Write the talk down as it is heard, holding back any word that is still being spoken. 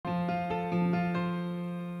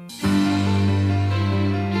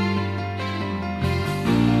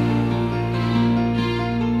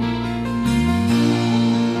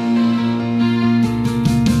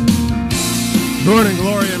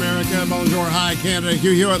Canada.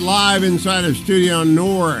 Hugh Hewitt live inside of Studio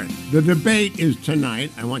North. The debate is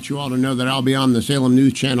tonight. I want you all to know that I'll be on the Salem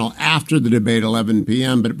News Channel after the debate, 11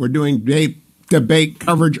 p.m., but we're doing debate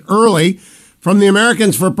coverage early from the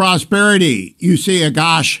Americans for Prosperity. You see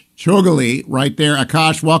Akash Chougule right there.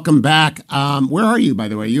 Akash, welcome back. Where are you, by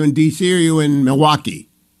the way? You in D.C. or you in Milwaukee?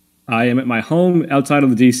 I am at my home outside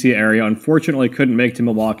of the D.C. area. Unfortunately, couldn't make it to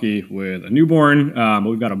Milwaukee with a newborn. But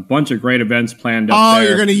we've got a bunch of great events planned up there. Oh,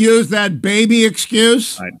 you're going to use that baby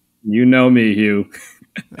excuse? You know me, Hugh.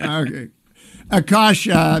 Okay.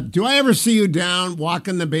 Akash, do I ever see you down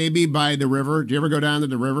walking the baby by the river? Do you ever go down to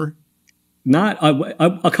the river? Not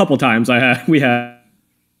a couple times. We have.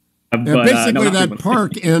 But, basically, that frequently.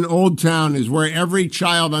 park in Old Town is where every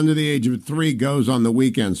child under the age of 3 goes on the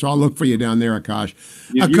weekend. So I'll look for you down there, Akash.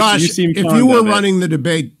 Akash, if you were running the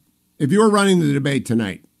debate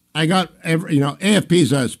tonight, I got AFP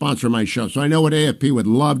is a sponsor of my show, so I know what AFP would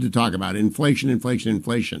love to talk about: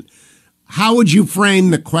 inflation. How would you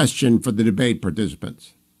frame the question for the debate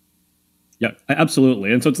participants? Yeah,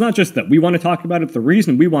 absolutely. And so it's not just that we want to talk about it. The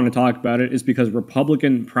reason we want to talk about it is because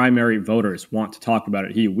Republican primary voters want to talk about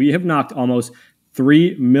it. We have knocked almost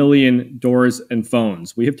 3 million doors and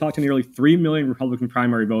phones. We have talked to nearly 3 million Republican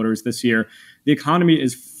primary voters this year. The economy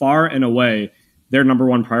is far and away their number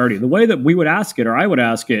one priority. The way that we would ask it, or I would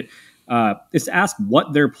ask it, is to ask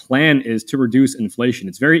what their plan is to reduce inflation.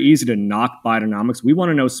 It's very easy to knock Bidenomics. We want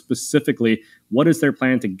to know specifically what is their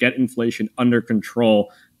plan to get inflation under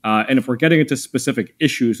control. And if we're getting into specific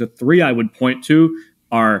issues, the 3 I would point to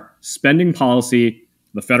are spending policy,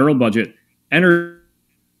 the federal budget, energy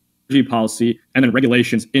policy, and then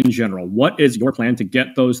regulations in general. What is your plan to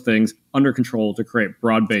get those things under control to create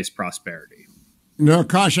broad-based prosperity? No,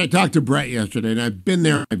 Akash, I talked to Brett yesterday, and I've been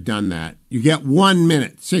there, I've done that. You get 1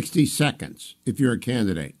 minute, 60 seconds, if you're a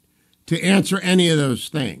candidate, to answer any of those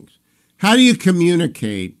things. How do you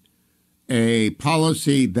communicate a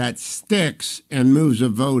policy that sticks and moves a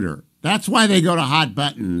voter? That's why they go to hot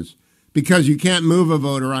buttons, because you can't move a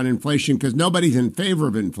voter on inflation because nobody's in favor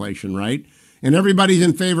of inflation, right? And everybody's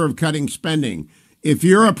in favor of cutting spending. If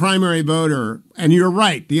you're a primary voter, and you're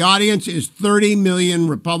right, the audience is 30 million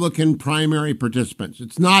Republican primary participants.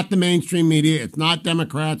 It's not the mainstream media. It's not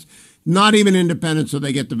Democrats, not even independents, so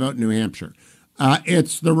they get to vote in New Hampshire.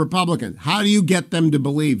 It's the Republicans. How do you get them to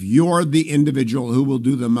believe you're the individual who will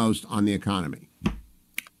do the most on the economy?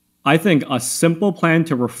 I think a simple plan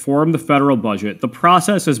to reform the federal budget. The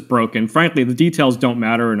process is broken. Frankly, the details don't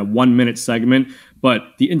matter in a 1-minute segment, but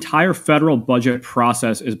the entire federal budget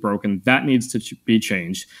process is broken. That needs to be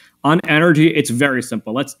changed. On energy, it's very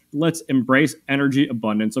simple. Let's embrace energy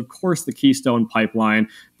abundance. Of course, the Keystone Pipeline,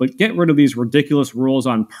 but get rid of these ridiculous rules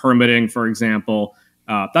on permitting, for example.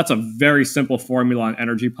 That's a very simple formula on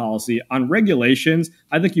energy policy. On regulations,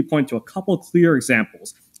 I think you point to a couple clear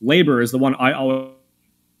examples. Labor is the one I always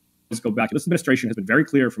go back to. This administration has been very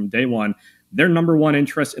clear from day one. Their number one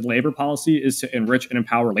interest in labor policy is to enrich and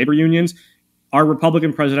empower labor unions. Our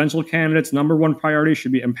Republican presidential candidates' number one priority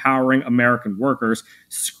should be empowering American workers.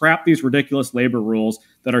 Scrap these ridiculous labor rules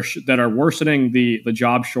that are worsening the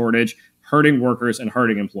job shortage, hurting workers and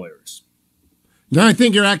hurting employers. Now, I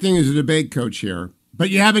think you're acting as a debate coach here, but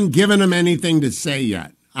you haven't given them anything to say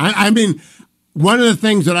yet. I mean, one of the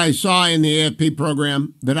things that I saw in the AFP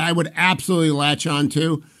program that I would absolutely latch on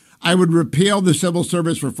to, I would repeal the Civil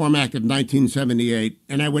Service Reform Act of 1978,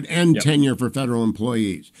 and I would end tenure for federal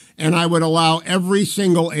employees. And I would allow every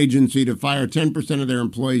single agency to fire 10% of their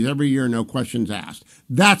employees every year, no questions asked.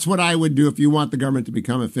 That's what I would do if you want the government to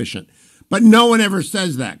become efficient. But no one ever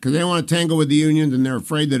says that because they want to tangle with the unions and they're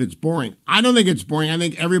afraid that it's boring. I don't think it's boring. I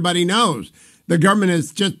think everybody knows the government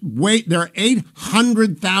is there are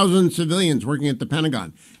 800,000 civilians working at the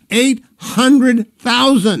Pentagon.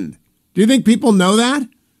 800,000. Do you think people know that?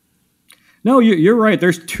 No, you're right.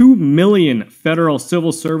 There's 2 million federal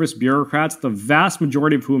civil service bureaucrats, the vast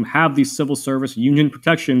majority of whom have these civil service union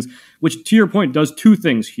protections, which, to your point, does 2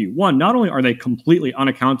 things, Hugh. One, not only are they completely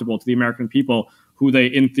unaccountable to the American people who they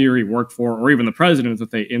in theory work for, or even the president that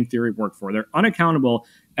they in theory work for, they're unaccountable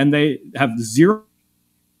and they have zero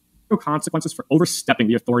consequences for overstepping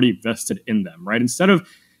the authority vested in them, right? Instead of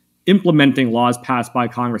implementing laws passed by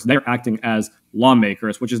Congress, they're acting as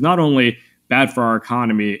lawmakers, which is not only bad for our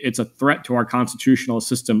economy, it's a threat to our constitutional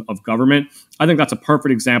system of government. I think that's a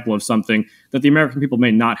perfect example of something that the American people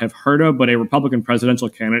may not have heard of, but a Republican presidential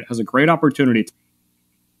candidate has a great opportunity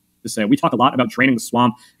to say. We talk a lot about draining the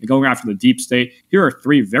swamp and going after the deep state. Here are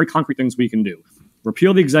 3 very concrete things we can do.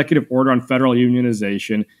 Repeal the executive order on federal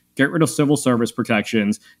unionization, get rid of civil service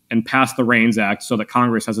protections, and pass the REINS Act so that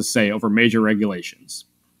Congress has a say over major regulations.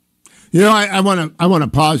 I want to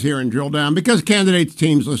pause here and drill down because candidates'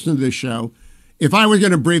 teams listen to this show. If I was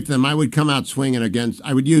going to brief them, I would come out swinging against.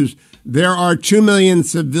 I would use there are 2 million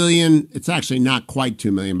civilian. It's actually not quite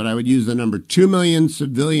 2 million, but I would use the number 2 million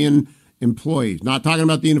civilian employees. Not talking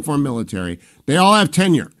about the uniformed military. They all have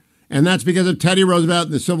tenure, and that's because of Teddy Roosevelt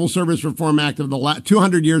and the Civil Service Reform Act of the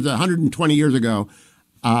 200 years, 120 years ago.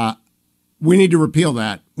 We need to repeal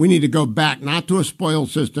that. We need to go back not to a spoil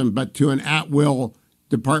system, but to an at-will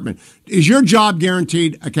department. Is your job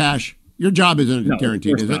guaranteed, Akash? Your job isn't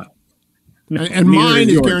guaranteed, is it? No, and mine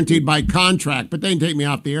is guaranteed by contract, but they can take me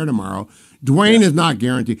off the air tomorrow. Dwayne is not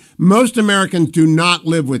guaranteed. Most Americans do not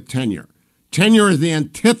live with tenure. Tenure is the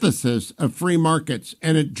antithesis of free markets,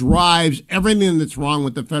 and it drives everything that's wrong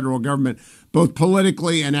with the federal government, both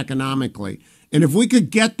politically and economically. And if we could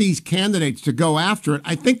get these candidates to go after it,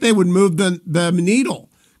 I think they would move the needle.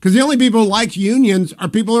 Because the only people who like unions are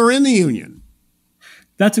people who are in the union.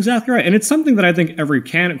 That's exactly right. And it's something that I think every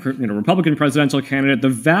candidate, Republican presidential candidate, the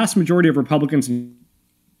vast majority of Republicans in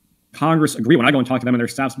Congress agree when I go and talk to them and their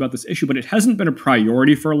staffs about this issue, but it hasn't been a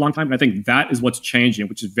priority for a long time. And I think that is what's changing,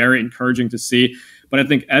 which is very encouraging to see. But I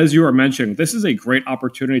think, as you are mentioning, this is a great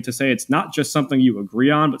opportunity to say it's not just something you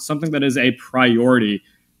agree on, but something that is a priority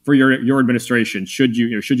for your administration. Should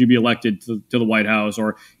you be elected to the White House,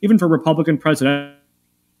 or even for Republican presidential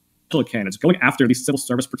candidates going after these civil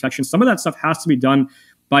service protections, some of that stuff has to be done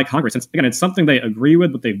by Congress. And again, it's something they agree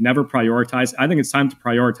with, but they've never prioritized. I think it's time to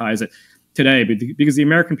prioritize it today because the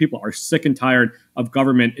American people are sick and tired of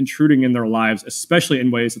government intruding in their lives, especially in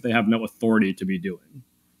ways that they have no authority to be doing.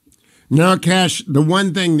 Now, Cash, the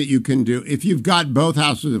one thing that you can do, if you've got both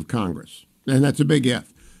houses of Congress, and that's a big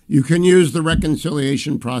if, you can use the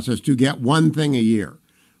reconciliation process to get one thing a year,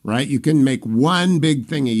 right? You can make one big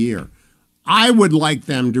thing a year. I would like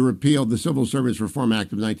them to repeal the Civil Service Reform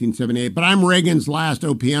Act of 1978, but I'm Reagan's last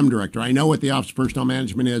OPM director. I know what the Office of Personnel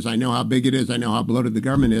Management is. I know how big it is. I know how bloated the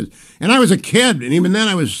government is. And I was a kid, and even then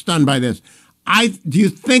I was stunned by this. Do you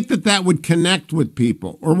think that would connect with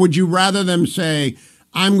people? Or would you rather them say,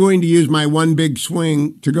 I'm going to use my one big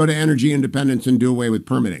swing to go to energy independence and do away with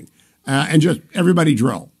permitting, and just everybody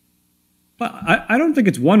drill? Well, I don't think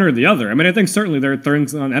it's one or the other. I mean, I think certainly there are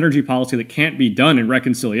things on energy policy that can't be done in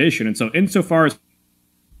reconciliation. And so insofar as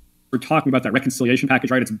we're talking about that reconciliation package,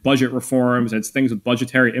 right, it's budget reforms, it's things with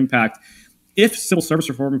budgetary impact. If civil service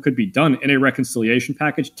reform could be done in a reconciliation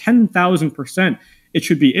package, 10,000% it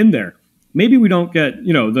should be in there. Maybe we don't get,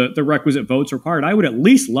 the requisite votes required. I would at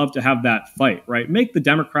least love to have that fight, right? Make the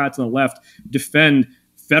Democrats on the left defend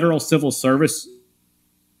federal civil service,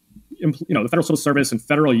 the federal civil service and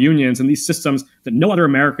federal unions and these systems that no other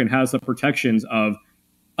American has the protections of,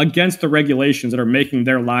 against the regulations that are making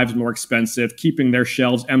their lives more expensive, keeping their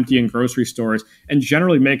shelves empty in grocery stores, and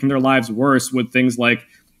generally making their lives worse with things like,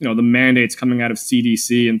 the mandates coming out of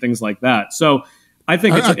CDC and things like that. So I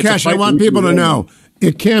think Cash, I want people to know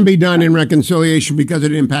it can be done in reconciliation because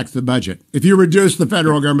it impacts the budget. If you reduce the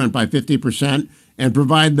federal government by 50% and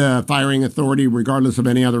provide the firing authority regardless of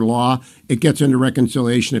any other law, it gets into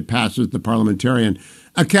reconciliation. It passes the parliamentarian.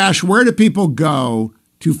 Akash, where do people go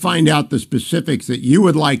to find out the specifics that you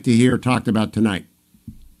would like to hear talked about tonight?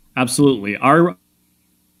 Absolutely. Our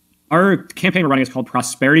campaign we're running is called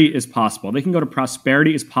Prosperity is Possible. They can go to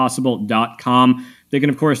prosperityispossible.com. They can,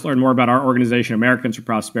 of course, learn more about our organization, Americans for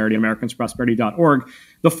Prosperity, americansforprosperity.org.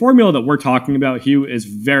 The formula that we're talking about, Hugh, is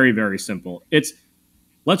very, very simple. It's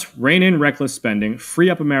let's rein in reckless spending, free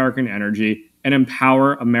up American energy, and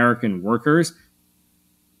empower American workers.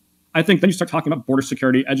 I think then you start talking about border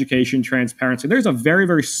security, education, transparency. There's a very,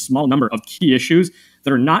 very small number of key issues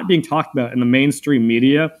that are not being talked about in the mainstream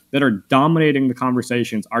media that are dominating the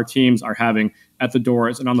conversations our teams are having at the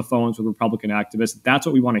doors and on the phones with Republican activists. That's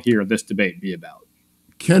what we want to hear this debate be about.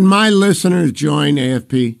 Can my listeners join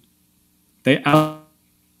AFP? They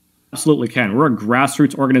absolutely can. We're a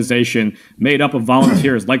grassroots organization made up of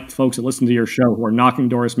volunteers like folks that listen to your show who are knocking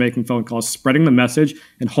doors, making phone calls, spreading the message,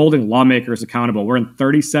 and holding lawmakers accountable. We're in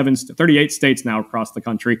 38 states now across the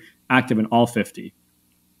country, active in all 50.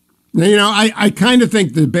 Now, I kind of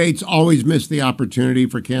think the debates always miss the opportunity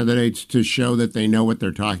for candidates to show that they know what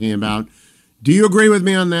they're talking about. Do you agree with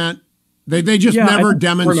me on that? They just never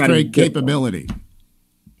demonstrate capability.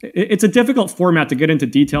 It's a difficult format to get into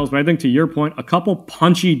details, but I think to your point, a couple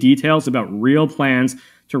punchy details about real plans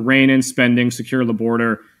to rein in spending, secure the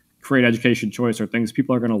border, create education choice are things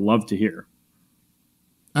people are going to love to hear.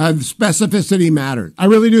 Specificity matters. I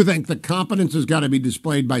really do think the competence has got to be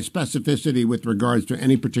displayed by specificity with regards to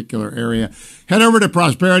any particular area. Head over to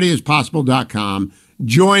prosperityispossible.com.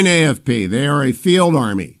 Join AFP. They are a field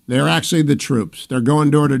army. They're actually the troops. They're going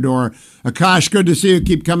door to door. Akash, good to see you.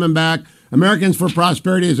 Keep coming back. Americans for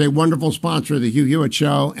Prosperity is a wonderful sponsor of the Hugh Hewitt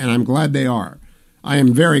Show, and I'm glad they are. I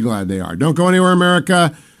am very glad they are. Don't go anywhere,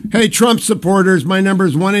 America. Hey, Trump supporters, my number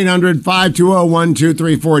is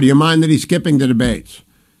 1-800-520-1234. Do you mind that he's skipping the debates?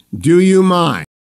 Do you mind?